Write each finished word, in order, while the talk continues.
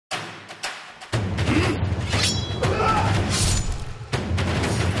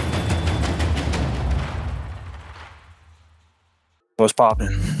What's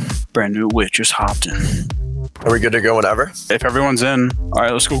poppin'? Brand new witch just hopped in. Are we good to go whenever? If everyone's in, all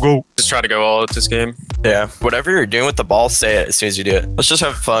right, let's go. Just try to go all out this game. Yeah. Whatever you're doing with the ball, say it as soon as you do it. Let's just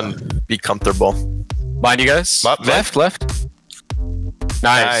have fun. Be comfortable. Behind you guys. Up, left.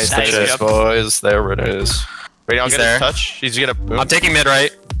 Nice. Good shit, boys. There it is. Wait, I'll He's get there. a touch. He's gonna boom. I'm taking mid right.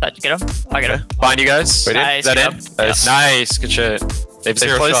 Get him. I get him. Behind you guys. Wait, Nice, Is that get in? him. Nice. Nice. Good shit. They have They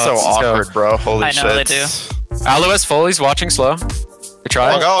 0 play shots. so Let's go. awkward, bro. Holy I shit. know they do. Aloes full. He's watching slow. They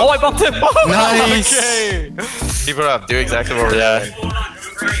try. Oh, I bumped him. Nice. Okay. Keep it up. Do exactly what we're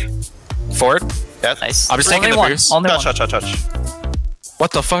doing. Forward. Yeah. Nice. I'm just Only taking the one. boost. Only Touch, one. touch.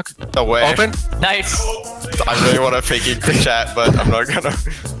 What the fuck? No way. Open. Nice. I really want to fake it quick chat, but I'm not gonna.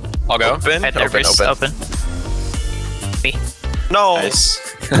 I'll go. Open. Right there, Bruce. Open. B. No. Nice.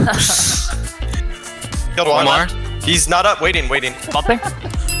 Killed One one. more. He's not up. Waiting. Bumping.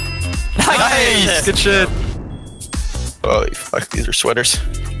 Nice. Good shit. Holy fuck. These are sweaters.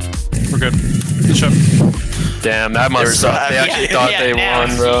 We're good. Good shot. Damn, that must suck. They actually thought they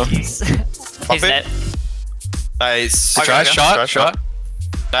won, bro. He's Pump it. net. Nice. Try shot.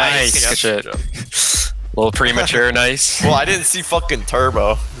 Nice. Good shit. A little premature. Nice. Well, I didn't see fucking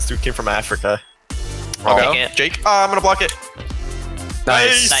Turbo. This dude came from Africa. I'll go. Take it. Jake, I'm gonna block it.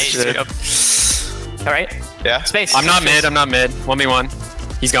 Nice. Nice. Good shit. All right. Yeah. Space. I'm not mid. 1v1.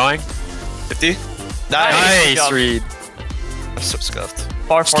 He's going. 50. Nice read. I'm so scuffed.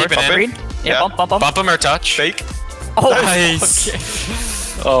 Far Just keep forward. it in. Green. Yeah. Bump. Bump him or touch. Fake. Oh, Nice. okay.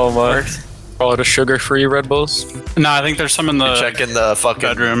 Oh my. Call it a sugar-free Red Bulls. No, I think there's some in the Checking the fucking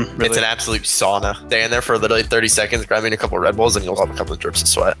bedroom. It's Really. an absolute sauna. Stay in there for literally 30 seconds, grabbing a couple of Red Bulls, and you'll have a couple of drips of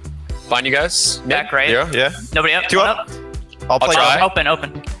sweat. Find you guys. Back right. Yeah. Nobody up. Two One up. I'll play. try. Open.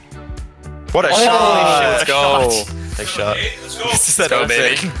 What a Oh, shot! let's go. Nice shot. Let's go,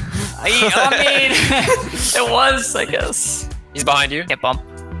 baby. I mean, it was, I guess. He's behind you. Get bump.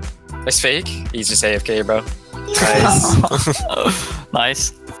 It's fake. He's just AFK, bro. Nice.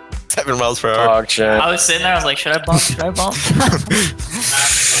 Nice. 7 miles per hour. Dog shit. I was sitting there. I was like, should I bump?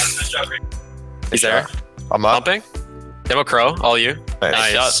 He's there. I'm up. Bumping. Demo Crow. All you.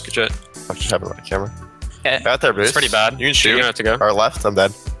 Nice. Nice. Good shit. I just have it on camera. Okay. Got there, Bruce. It's pretty bad. You can shoot. You're gonna have to go. Or left. I'm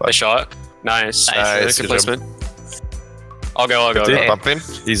dead. Nice shot. Nice. Nice. Good Good placement. I'll go. Dude, Okay. bumping.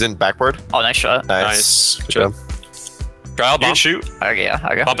 He's in backward. Oh, nice shot. Nice. Nice. Good job. shot. Trial You can bump. shoot. Okay, yeah.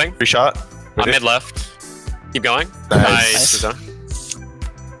 Okay. Bumping. Free shot. I'm mid left. Keep going. Nice. Nice.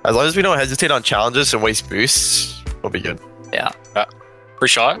 As long as we don't hesitate on challenges and waste boosts, we'll be good. Yeah. Free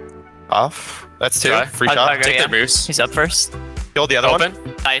shot. Off. That's 2. Try. Free I'll shot. go, Take yeah. their boost. He's up first. Kill the other Open.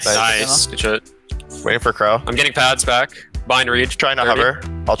 one. Nice. Nice. Good shit. Waiting for Crow. I'm getting pads back. Bind read. Trying to 30. hover.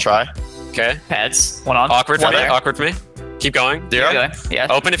 I'll try. Okay. Pads. One on. Awkward for One me. there. Awkward for me. Keep going. Zero. Keep going. Yeah.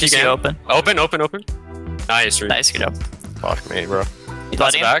 Open if you Just can. Open. Open. Nice read. Nice. Good job. Fuck me, bro. You Pass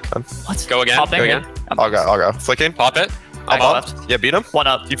let it him. back. What? Go again. Popping. Go again. I'll go. Flicking. Pop it. I'll Nice. bump. Yeah, beat him. One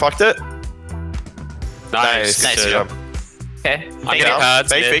up. You fucked it. Nice. Nice. Good shit. job. Okay. I'm Fake getting it.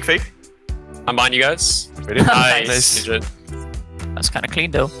 pads. Fake. mid. I'm behind you guys. Waiting. Nice. Nice. Good shit. That's kind of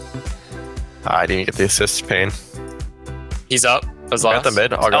clean though. I didn't get the assist. Pain. He's up. That's Got last. the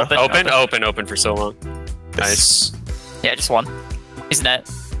mid. I'll go. Open. Open for so long. Nice. Yeah, just one. He's net.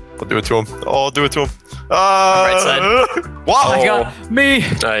 I'll do it to him. I'll do it to him. Right side. Wow. Oh my god. Me.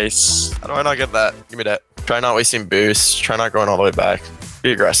 Nice. How do I not get that? Give me that. Try not wasting boosts. Try not going all the way back.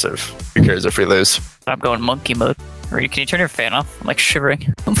 Be aggressive. Who cares if we lose? I'm going monkey mode. Reed, can you turn your fan off? I'm like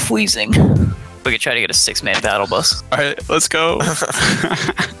shivering. I'm freezing. We could try to get a 6-man battle bus. All right, let's go.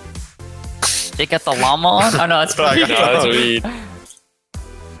 They got the llama on? Oh no, it's I fine. got No, that's weed.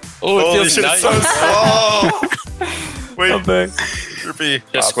 Oh, it Holy feels shit, nice. it's so slow. Wait. Drippy.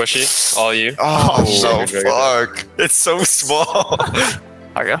 Just squishy. All you. Oh, Oh, fuck. It's so small.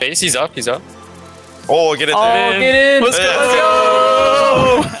 Okay. Base, he's up. Oh, get in Oh, there. get in! Let's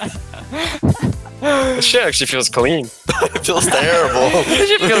go. This shit actually feels clean. It feels terrible. This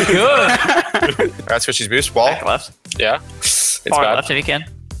should feel good. That's Squishy's boost. Wall. Back left. Yeah. It's Far bad. left if you can.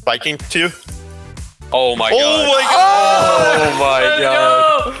 Viking 2. Oh my god. Oh my god. Oh my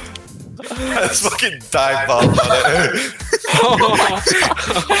god. That's fucking dive bomb on it.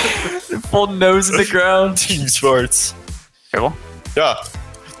 Full nose in the ground. Team sports. Careful. Yeah.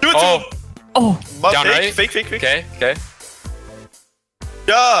 Do it to Oh. him. Oh. Down fake, right? Fake. Okay.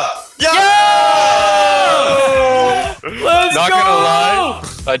 Yeah. Let's Not go! gonna lie.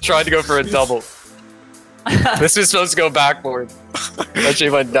 I tried to go for a double. This was supposed to go backboard. Actually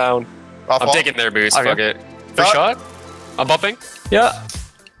went down. Off I'm wall. taking their boost. Okay. Fuck it. Free shot. I'm bumping. Yeah.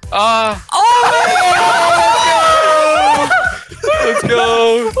 Let's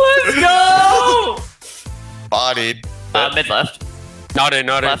go. Let's go! Bodied. Mid left. Not in.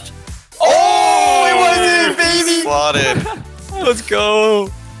 Left. Oh, it wasn't, baby. Slotted. Let's go.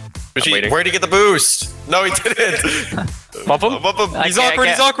 Where'd he get the boost? No, he didn't. Bump him. He's awkward.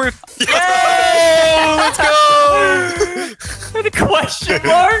 He's awkward. Yeah! Let's go. The question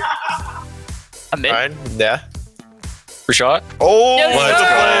mark. I'm in. Ryan, yeah. For shot. Oh, Yes, let's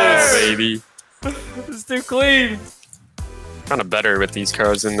sir. go. Baby. It's too clean. Kind of better with these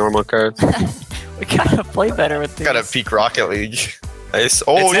cards than normal cards. We gotta play better with these. Gotta peak Rocket League. Nice.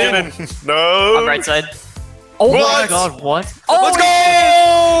 Oh, It's didn't. No. I'm right side. Oh my What? god, what?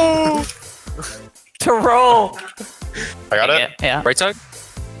 Oh, Let's go. to roll. I got it. Yeah. Right side.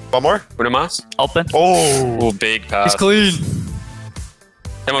 One more. Una más. Open. Oh. Oh, big pass. He's clean.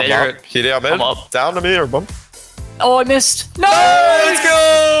 Come on, Hey, Garrett. He did mid. I'm up. Down to me or bump. Oh, I missed. No! Let's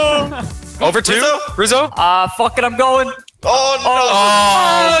go. Over 2. Rizzo. Fuck it, I'm going. Oh, no.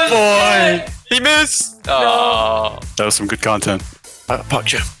 Oh boy. He missed. Oh. That was some good content.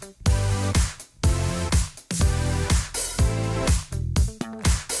 Punch him.